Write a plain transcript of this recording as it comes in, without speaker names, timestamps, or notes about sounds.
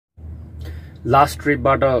Last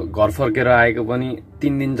ट्रिपबाट घर फर्केर आएको पनि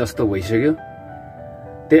 3 दिन जस्तो भइसक्यो।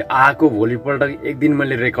 त्यही आएको भोलिपल्ट एक दिन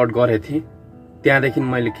मैले रेकर्ड गरे थिएँ, त्यहाँदेखि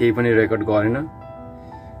मैले केही पनि रेकर्ड गरेन।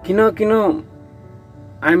 किन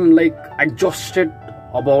I am like exhausted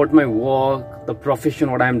about my work, the profession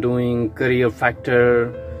what I am doing, career factor.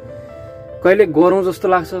 कहिले गरौँ जस्तो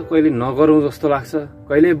लाग्छ, कहिले नगरौँ जस्तो लाग्छ,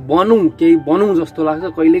 कहिले केही बनौँ जस्तो लाग्छ,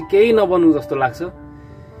 कहिले केही नबनौँ जस्तो लाग्छ।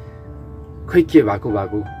 खै के भएको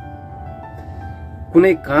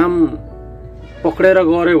कुनै काम पक्रेर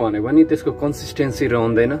गर्यो भने पनि त्यसको कन्सिस्टेन्सी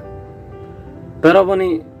रहँदैन। तर पनि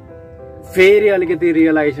फेरि अलिकति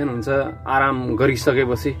रियलाइजेसन हुन्छ, आराम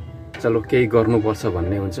गरिसकेपछि चलो केही गर्नुपर्छ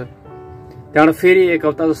भन्ने हुन्छ। त्यहाँबाट फेरि एक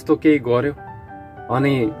हप्ता जस्तो केही गर्यो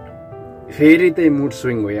अनि फेरि त्यही मुड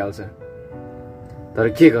स्विङ भइहाल्छ। तर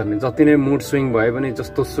के गर्ने, जति नै मुड स्विङ भए पनि,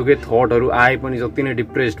 जस्तो सुकै थटहरू आए पनि, जति नै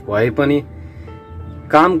डिप्रेस्ड भए पनि,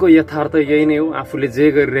 कामको यथार्थ यही नै हो। आफूले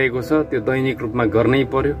जे गरिरहेको छ त्यो दैनिक रूपमा गर्नै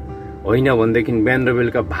पर्यो। होइन भनेदेखि बिहान र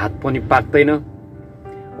बेलुका भात पनि पाक्दैन,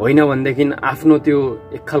 होइन भनेदेखि आफ्नो त्यो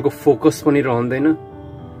एक खालको फोकस पनि रहँदैन।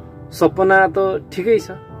 सपना त ठिकै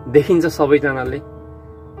छ, देखिन्छ सबैजनाले,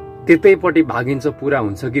 त्यतैपट्टि भागिन्छ पुरा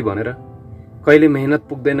हुन्छ कि भनेर। कहिले मेहनत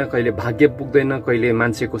पुग्दैन, कहिले भाग्य पुग्दैन, कहिले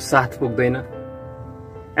मान्छेको साथ पुग्दैन।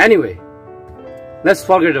 Anyway, let's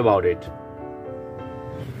forget about it.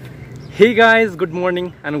 Hey guys, good morning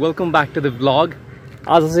and welcome back to the vlog.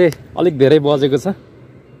 आज चाहिँ अलिक धेरै बजेको छ,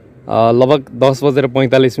 लगभग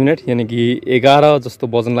 10:45 यानी कि 11 जस्तो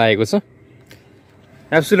बज्न लागेको छ।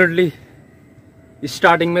 एब्सोल्युटली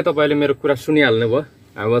स्टार्टिङमै तपाईले मेरो कुरा सुनिहाल्नु भयो।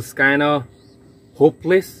 I was kind of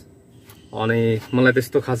hopeless अनि मलाई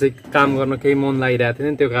त्यस्तो खासै काम गर्न केही मन लागिरहेको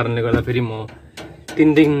थिएन। त्यो कारणले गर्दा फेरि म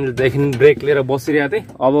 3 दिनदेखि ब्रेक लिएर बसिरहेको थिएँ।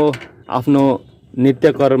 अब आफ्नो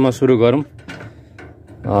नित्य कर्म सुरु गरौँ।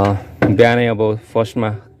 बिहानै अब फर्स्टमा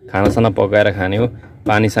खानासाना पकाएर खाने हो।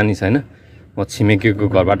 पानी सानी छैन, म छिमेकीको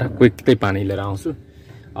घरबाट क्विकली पानी लिएर आउँछु।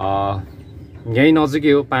 यहीँ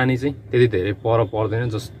नजिकै हो पानी चाहिँ, त्यति धेरै पर पर्दैन।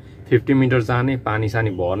 जस्ट 50 मिटर जाने, पानी सानी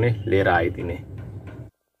भर्ने, लिएर आइदिने।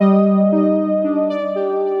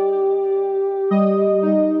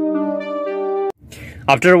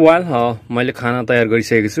 आफ्टर वाइल मैले खाना तयार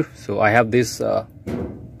गरिसकेको छु। So I have this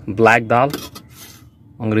black दाल,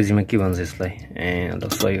 अङ्ग्रेजीमा के भन्छ यसलाई,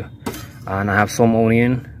 सही हो। And I have some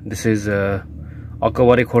onion, this is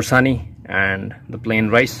अकबरे खोर्सानी एन्ड द प्लेन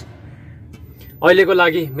राइस। अहिलेको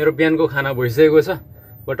लागि मेरो बिहानको खाना भइसकेको छ।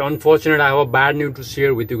 But unfortunate I have a bad news to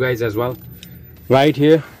share with you guys as well. Right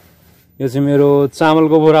here, यो चाहिँ मेरो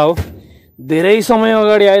चामलको बोरा हो। धेरै समय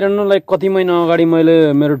अगाडि आइरहनु, लाइक कति महिना अगाडि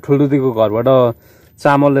मैले मेरो ठुल्दुदीको घरबाट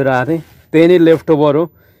चामल लिएर आएको थिएँ। त्यही नै लेफ्ट ओभर हो।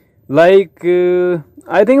 Like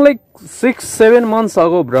I think like 6-7 months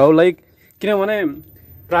ago bro. Like किनभने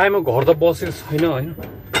प्रायः म घर त बसेको छैन होइन।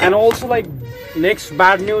 And also like next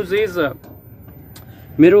bad news is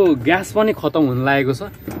मेरो ग्यास पनि खतम हुन लागेको छ।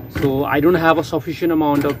 So I don't have a sufficient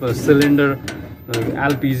amount of cylinder,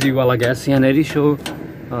 LPG वाला ग्यास यहाँनिर। सो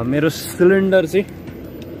मेरो सिलिन्डर चाहिँ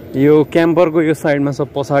यो क्याम्परको यो साइडमा छ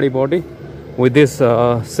पछाडिपट्टि, with this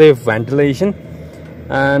safe ventilation.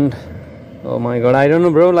 And oh my god, I don't know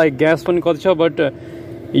bro, like gas पनि कति छ। बट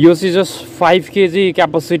यो चाहिँ जस्ट 5 kg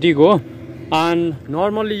क्यापेसिटीको हो। एन्ड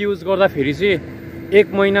नर्मल्ली युज गर्दाखेरि चाहिँ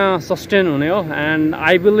 1 महिना सस्टेन हुने हो। एन्ड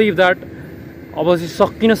आई बिलिभ द्याट अब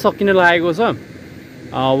चाहिँ सकिन लागेको छ।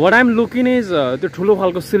 वाट आइम लुकिङ इज त्यो ठुलो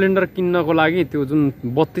खालको सिलिन्डर किन्नको लागि, त्यो जुन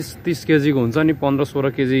 32-30 kg को हुन्छ नि,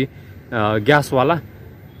 15-16 kg ग्यासवाला,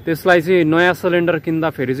 त्यसलाई चाहिँ नयाँ सिलिन्डर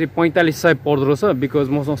किन्दाखेरि चाहिँ 4500 पर्दो रहेछ। बिकज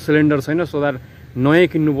मसँग सिलिन्डर छैन, सो द्याट नयाँ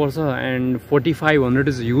किन्नुपर्छ। And 4500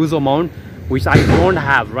 is huge amount which I don't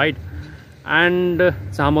have, right. And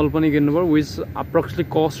चामल पनि किन्नु पर्यो, which approximately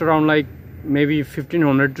cost around like maybe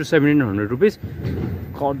 1500 to 1700 rupees.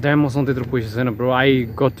 Dam मसँग त्यत्रो पैसा छैन bro. I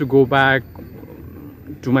got to go back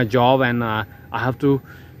to my job and I have to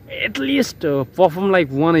at least perform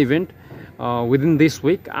like 1 event within this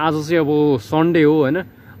week. आज चाहिँ अब सन्डे हो होइन,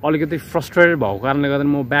 अलिकति फ्रस्ट्रेटेड भएको कारणले गर्दा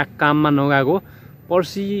म ब्याक काममा नगएको।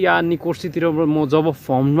 पर्सि या निकोर्सीतिर म जब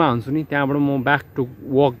फर्ममा हुन्छु नि, त्यहाँबाट म ब्याक टु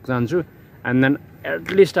वर्क जान्छु। And then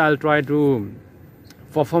at least I will try to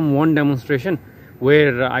perform 1 demonstration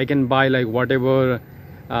where I can by like what ever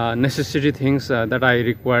necessity things that I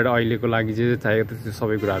required. अहिलेको लागि जे चाहिएको त्यो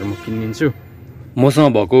सबै कुराहरू म किनिदिन्छु।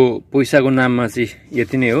 मसँग भएको पैसाको नाममा चाहिँ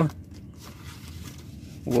यति नै हो।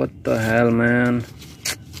 वाट द हेल म्यान,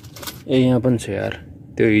 यहाँ पनि छ यार।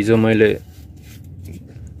 त्यो हिजो मैले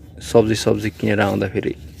सब्जी किनेर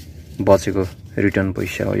आउँदाखेरि बचेको रिटर्न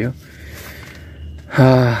पैसा हो यो।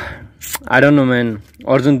 I don't know man.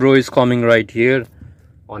 Arjun bro is coming right here.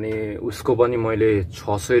 अनि उसको पनि मैले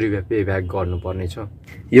 600 रुपैयाँ पे ब्याक गर्नुपर्ने छ।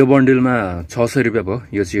 यो बन्डलमा 600 रुपैयाँ भयो।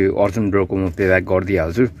 यो चाहिँ अर्जुन ब्रोको म पे ब्याक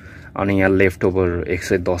गरिदिइहाल्छु। अनि यहाँ लेफ्ट ओभर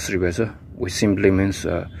 110 रुपैयाँ छ, विच सिम्पली मिन्स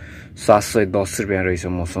 710 रुपैयाँ रहेछ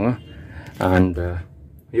मसँग। एन्ड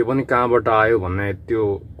यो पनि कहाँबाट आयो भन्ने त्यो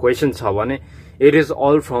क्वेसन छ भने it is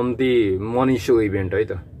all from the money so event है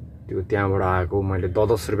त। त्यो त्यहाँबाट आएको मैले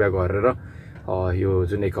 10 रुपैयाँ गरेर यो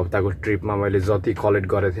जुन एक हप्ताको ट्रिपमा मैले जति कलेक्ट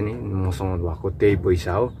गरेको थिएँ नि मसँग भएको त्यही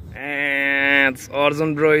पैसा हो। And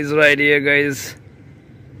Arjun bro is right here guys.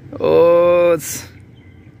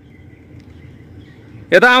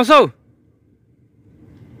 यता आउँछौ?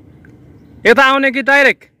 यता आउने कि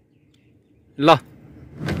डाइरेक्ट? ल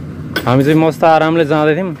हामी चाहिँ मस्त आरामले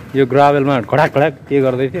जाँदै थियौँ। यो ग्राभेलमा खडाक खडाक के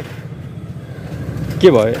गर्दै थियो? के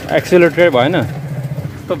भयो? एक्सिलेटर भएन?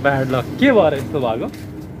 यस्तो ब्याड ल के भएर यस्तो भएको?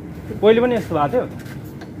 पहिले पनि यस्तो भएको थियो?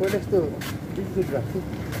 पहिले यस्तो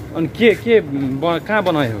अनि के कहाँ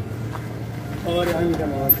बनायो?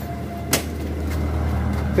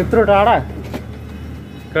 त्यत्रो टाढा?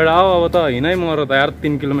 टाढा हो, अब त हिँडै मरो त यार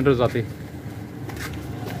 3 किलोमिटर जति।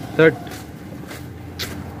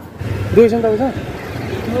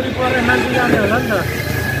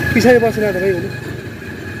 पछाडि बसेर त भाइ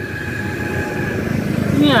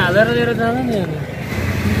यहाँ हालेर लिएर जाँदा नि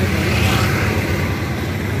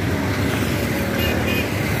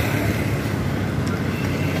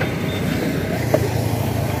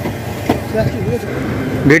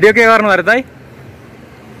भिडियो के गर्नु अरे दाइ?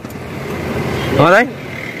 दाइ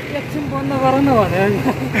एकछिन बन्द गर न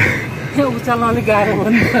भने उचाल्न अलिक गाह्रो हो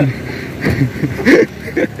नि त।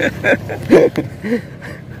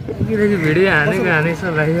 किनकि भिडियो हानेको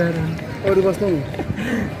लागिरहेर अरू बस्नु नि।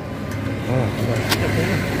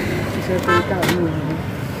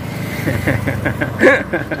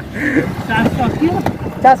 चार्ज सक्यो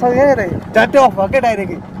झट्टै अफ भयो क्या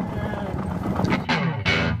डाइरेक्ट।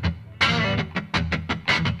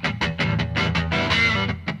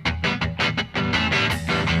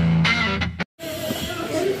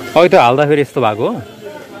 अघि त हाल्दाखेरि यस्तो भएको हो?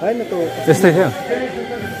 होइन त त्यस्तै थियो।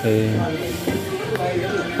 ए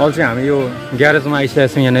अहिले चाहिँ हामी यो ग्यारेजमा आइसकेको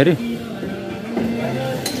छौँ यहाँनिर।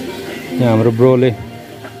 यहाँ हाम्रो ब्रोले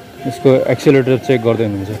यसको एक्सिलेटर चेक गर्दै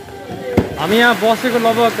हुनुहुन्छ। हामी यहाँ बसेको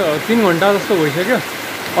लगभग 3 घन्टा जस्तो भइसक्यो।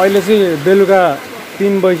 अहिले चाहिँ बेलुका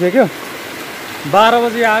 3 बजिसक्यो। 12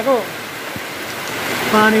 बजी आएको,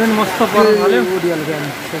 पानी पनि मस्त पर्न थाल्यो।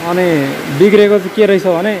 अनि बिग्रेको चाहिँ के रहेछ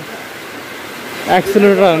भने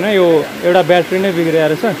एक्सिलेटर होइन, यो एउटा ब्याट्री नै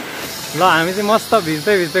बिग्रिएको रहेछ। ल हामी चाहिँ मस्त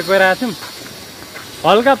भिज्दै गइरहेको थियौँ।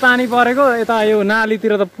 हल्का पानी परेको यता यो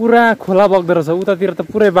नालीतिर त पुरा खोला बग्दो रहेछ, उतातिर त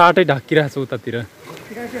पुरै बाटै ढाकिरहेको छ उतातिर।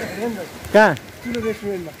 कहाँ?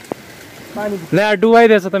 ल्या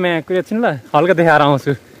डुबाइदिएछ त म्या एकछिन ल हल्का देखाएर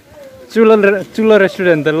आउँछु। चुलो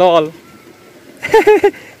रेस्टुरेन्ट त लल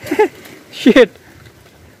सेट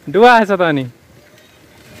डुबाएछ त। अनि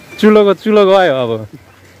चुलो गयो अब।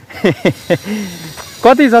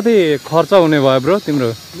 कति जति खर्च हुने भयो ब्रो तिम्रो?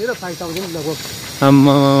 मेरो 5000 लगभग।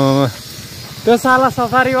 त्यो साला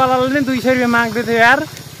सफारीवालाले नि 200 रुपियाँ माग्दै थियो यार,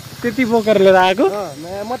 त्यति बोकेर लिएर आएको।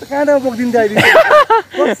 म त कहाँमा बोकिदिन्छु अहिले।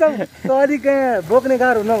 सरी कहाँ बोक्ने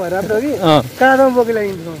गाह्रो नभएर अब कि कहाँमा बोकेर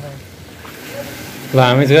ल्याइदिन्छु। ल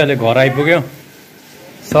हामी चाहिँ अहिले घर आइपुग्यौँ।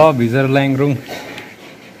 सब भिजेर ल्याङरुङ।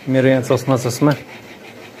 मेरो यहाँ चस्मा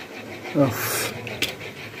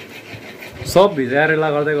सब भिजाएर ला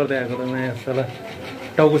गर्दै आएको त नयाँ साला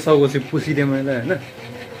टाउको चाहिँ पुसिदिएँ मैले होइन।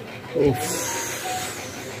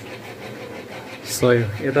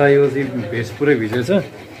 सही यता यो चाहिँ भेस्ट पुरै भिजेछ,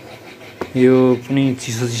 यो पनि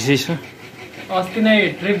चिसै छ। अस्ति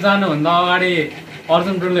नै ट्रिप जानुभन्दा अगाडि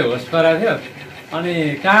अर्जुन ब्रोले होस्ट गराएको थियो। अनि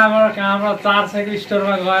कहाँबाट 400 को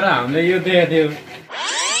स्टोरमा गएर हामीले यो देखेको थियो।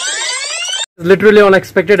 लिटरली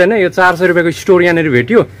अनएक्सपेक्टेड होइन। यो 400 रुपियाँको स्टोर यहाँनिर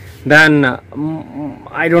भेट्यो। Then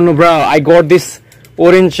I don't know bro, I got this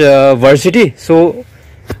orange varsity, so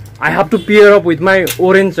I have to pair up with my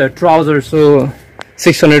orange trousers, so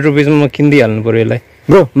 600 rupees ma किनिदिहाल्नु पर्यो यसलाई।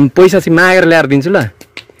 ब्रो पैसा चाहिँ मागेर ल्याएर दिन्छु ल।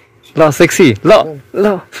 ल सेक्सी ल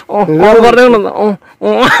कल गर्दै न।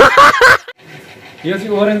 यो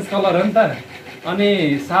चाहिँ ओरेन्ज कलर हो नि त। अनि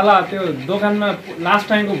साला त्यो दोकानमा लास्ट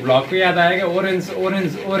टाइमको भ्लगको याद आयो क्या,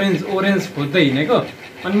 ओरेन्ज खोज्दै हिँडेको।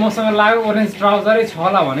 अनि मसँग लाग्यो ओरेन्ज ट्राउजरै छ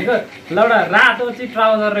होला भनेको। ल एउटा रातो चाहिँ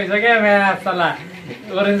ट्राउजर रहेछ क्या म्या साला,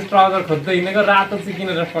 ओरेन्ज ट्राउजर खोज्दै हिँडेको रातो चाहिँ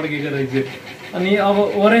किनेर फर्केको रहेछ। अनि अब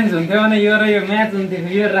ओरेन्ज हुन्थ्यो भने यो र यो म्याच हुन्थ्यो,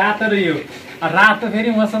 यो रातो र यो रातो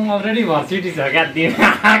फेरि मसँग अलरेडी भर्सिटी छ क्या त्यो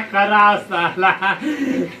साला।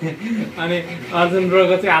 अनि अर्जुन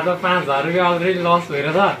ब्रोको चाहिँ आज 5000 रुपियाँ अलरेडी लस भएर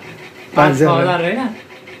छ। 5000 होइन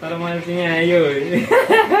तर मैले चाहिँ आयो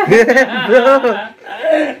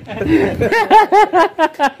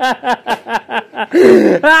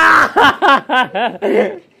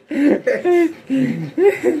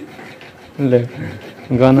ले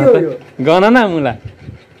गन न मुला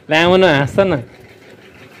ल्याउन हाँस्छ न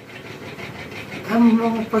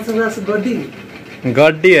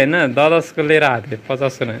गड्डी होइन 10-10को लिएर हाते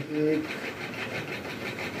 50 न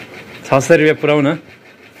 600 रुपियाँ पुऱ्याउन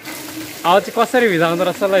अब चाहिँ कसरी भिजाउँदो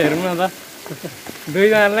रहेछ ल हेरौँ न त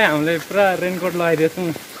दुईजनालाई हामीले पुरा रेनकोट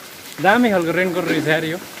लगाइदिएछौँ दामी खालको रेनकोट रहेछ यार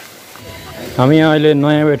यो हामी यहाँ अहिले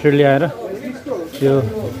नयाँ ब्याट्री ल्याएर यो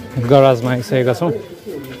गराजमा आइसकेका छौँ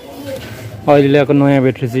अहिले ल्याएको नयाँ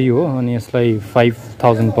ब्याट्री चाहिँ यो हो अनि यसलाई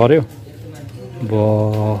 5000 पर्यो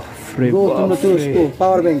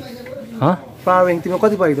पावर ब्याङ्क पावर ब्याङ्क तिम्रो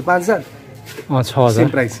कति परेको 5000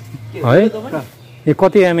 6000 प्राइस है यो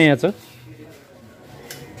कति एमएएच हो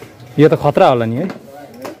यो त खतरा होला नि है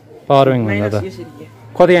पावर ब्याङ्क भन्दा त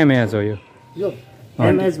कति एमएएच हो यो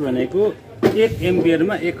एमएएच भनेको 1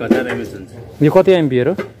 एम्पियरमा 1000 एमएएच हुन्छ यो कति एम्पियर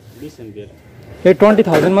हो 20 एम्पियर ए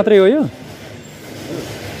 20000 मात्रै हो यो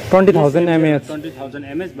 20000 एमएएच 20000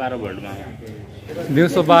 एमएएच 12 भोल्टमा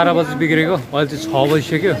दिउँसो 12 बजी बिग्रेको अहिले चाहिँ 6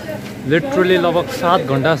 बजिसक्यो लिटरली लगभग 7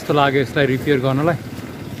 घन्टा जस्तो लाग्यो यसलाई रिपेयर गर्नलाई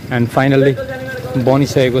एन्ड फाइनल्ली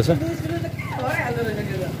बनिसकेको छ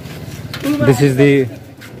this is the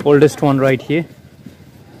oldest one right here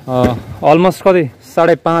almost कति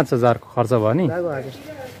 5500 को खर्च भयो नि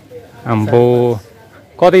आम्बो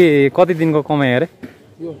कति दिनको कमाइ अरे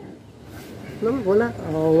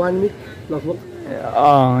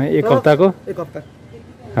एक हप्ताको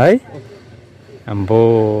है आम्बो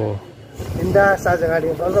साझा गाडी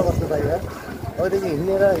बस्नु पाइयो अहिलेदेखि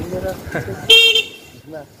हिँडेर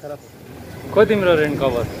कति तिम्रो रेन्ट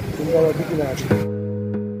कभर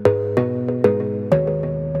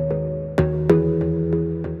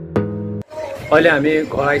अहिले हामी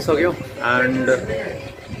घर आइसक्यौँ एन्ड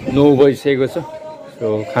 9 बजिसकेको छ सो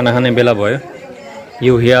खाना खाने बेला भयो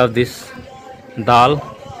यु हेभ दिस दाल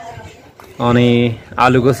अनि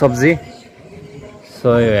आलुको सब्जी सो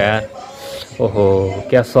यार ओहो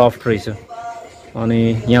क्या सफ्ट रहेछ अनि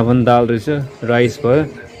यहाँ पनि दाल रहेछ राइस भयो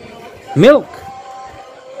मिल्क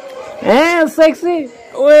ए सेक्सी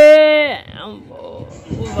ओए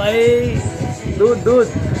भाइ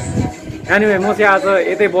दुध एनिवे म चाहिँ आज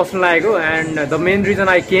यतै बस्नु लागेको and the main reason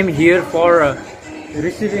I came here for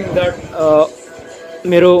receiving that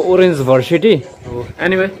मेरो ओरेन्ज भर्सिटी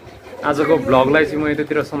एनिवे आजको भ्लगलाई चाहिँ म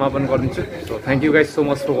यतातिर समापन गरिदिन्छु so thank you guys so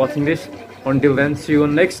much for watching this until then C you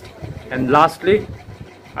next and lastly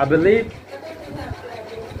I believe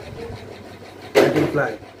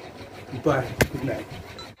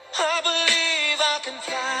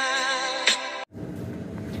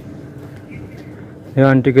यो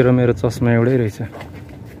आन्टीको र मेरो चस्मा एउटै रहेछ